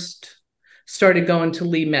first started going to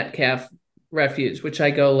Lee Metcalf Refuge, which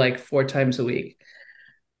I go like 4 times a week,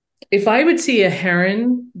 if I would see a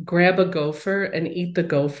heron grab a gopher and eat the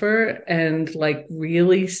gopher and like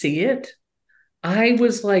really see it, I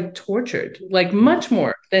was like tortured, like much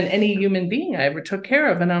more than any human being I ever took care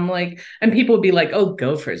of. And I'm like, and people would be like, "Oh,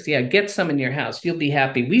 gophers. Yeah, get some in your house. You'll be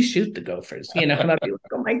happy. We shoot the gophers," And I'd be like,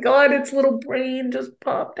 "Oh my God, its little brain just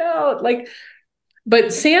popped out." Like,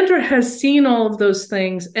 but Sandra has seen all of those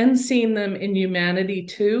things and seen them in humanity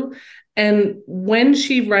too. And when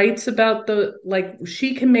she writes about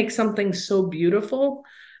she can make something so beautiful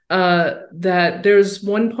that there's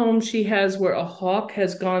one poem she has where a hawk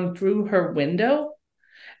has gone through her window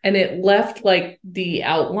and it left like the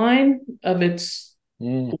outline of its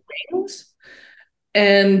wings.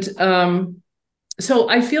 And so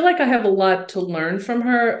I feel like I have a lot to learn from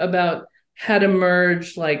her about how to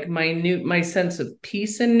merge like my sense of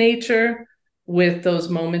peace in nature with those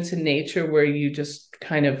moments in nature where you just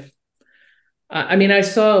kind of I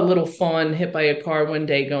saw a little fawn hit by a car one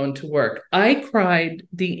day going to work. I cried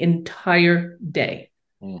the entire day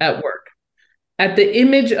at work at the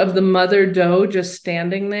image of the mother doe just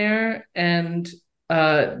standing there, and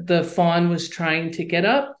the fawn was trying to get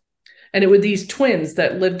up. And it were these twins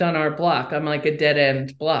that lived on our block. I'm like a dead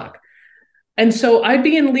end block. And so I'd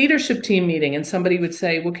be in leadership team meeting and somebody would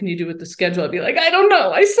say, "What can you do with the schedule?" I'd be like, "I don't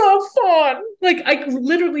know. I saw a fawn." Like I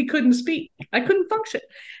literally couldn't speak. I couldn't function.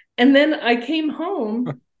 And then I came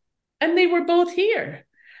home and they were both here.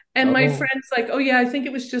 And my friend's like, "Oh yeah, I think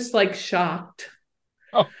it was just like shocked."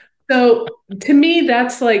 Oh. So to me,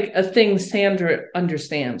 that's like a thing Sandra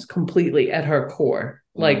understands completely at her core.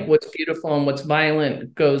 Like what's beautiful and what's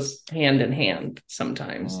violent goes hand in hand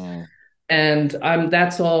sometimes. And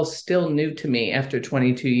that's all still new to me after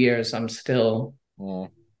 22 years. I'm still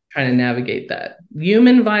trying to navigate that.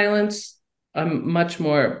 Human violence, I'm much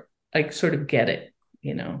more like sort of get it.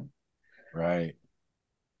 Right.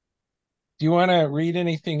 Do you want to read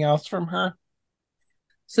anything else from her?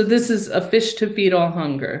 So this is A Fish to Feed All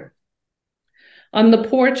Hunger. On the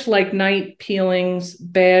porch, like night peelings,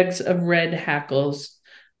 bags of red hackles,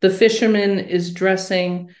 the fisherman is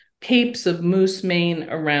dressing capes of moose mane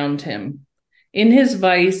around him. In his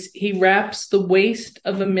vise, he wraps the waist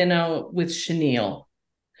of a minnow with chenille.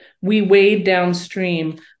 We wade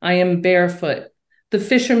downstream. I am barefoot. The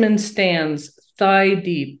fisherman stands, thigh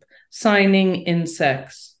deep, signing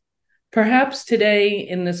insects. Perhaps today,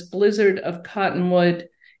 in this blizzard of cottonwood,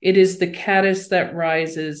 it is the caddis that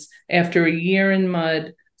rises after a year in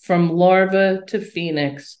mud from larva to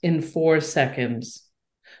phoenix in 4 seconds.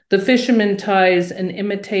 The fisherman ties an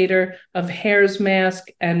imitator of hare's mask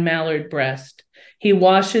and mallard breast. He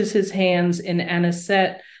washes his hands in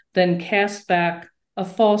anisette, then casts back a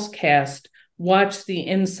false cast. Watch the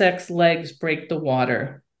insect's legs break the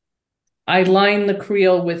water. I line the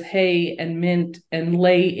creel with hay and mint and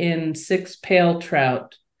lay in 6 pale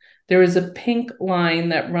trout. There is a pink line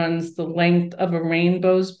that runs the length of a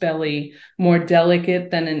rainbow's belly, more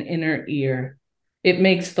delicate than an inner ear. It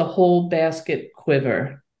makes the whole basket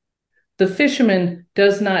quiver. The fisherman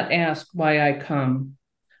does not ask why I come.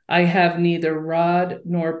 I have neither rod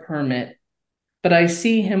nor permit, but I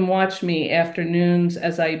see him watch me afternoons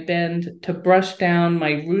as I bend to brush down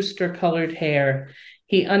my rooster-colored hair.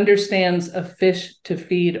 He understands a fish to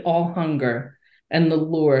feed all hunger, and the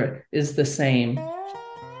lure is the same.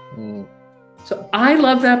 So I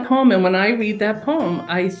love that poem, and when I read that poem,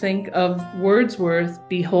 I think of Wordsworth,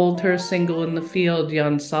 behold her single in the field,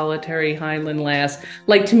 yon solitary Highland lass.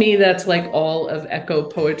 Like, to me, that's like all of echo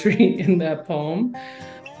poetry in that poem.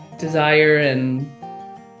 Desire and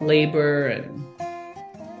labor and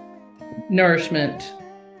nourishment.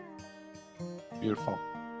 Beautiful.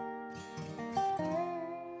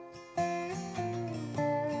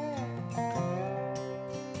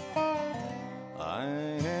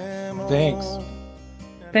 Thanks.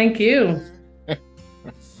 Thank you.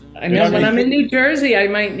 I know when I'm in New Jersey, I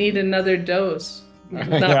might need another dose.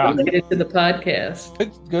 Not related to the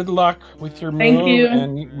podcast. Good luck with your move. Thank you.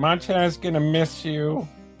 And Montana's going to miss you.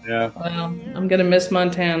 Yeah. Well, I'm going to miss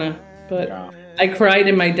Montana, but I cried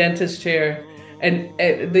in my dentist chair and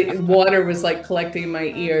the water was like collecting in my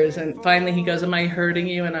ears. And finally he goes, am I hurting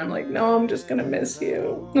you? And I'm like, no, I'm just going to miss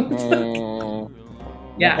you.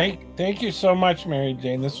 Yeah. Thank you so much, Mary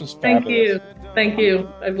Jane. This was fabulous. Thank you.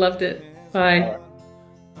 I've loved it. Bye.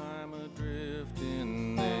 I'm adrift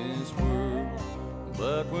in this world,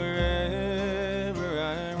 but wherever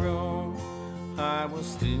I roam, I will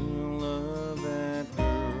still love that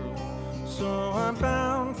girl. So I'm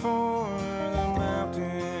bound for the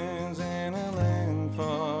mountains and a land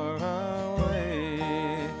far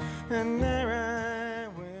away, and there I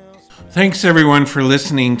will. Thanks everyone for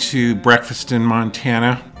listening to Breakfast in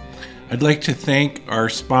Montana. I'd like to thank our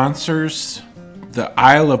sponsors, the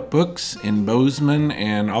Isle of Books in Bozeman,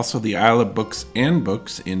 and also the Isle of Books and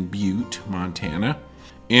Books in Butte, Montana,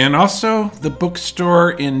 and also the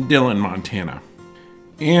bookstore in Dillon, Montana.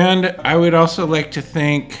 And I would also like to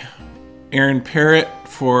thank Aaron Parrott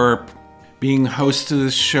for being host of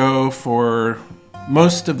this show for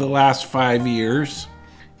most of the last 5 years.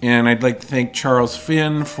 And I'd like to thank Charles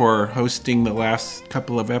Finn for hosting the last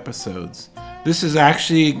couple of episodes. This is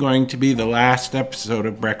actually going to be the last episode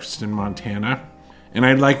of Breakfast in Montana. And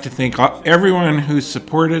I'd like to thank everyone who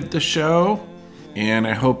supported the show. And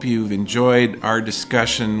I hope you've enjoyed our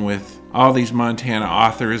discussion with all these Montana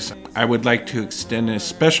authors. I would like to extend a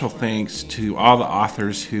special thanks to all the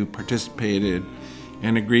authors who participated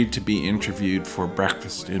and agreed to be interviewed for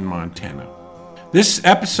Breakfast in Montana. This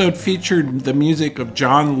episode featured the music of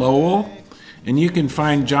John Lowell, and you can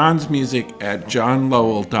find John's music at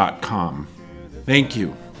johnlowell.com. Thank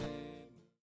you.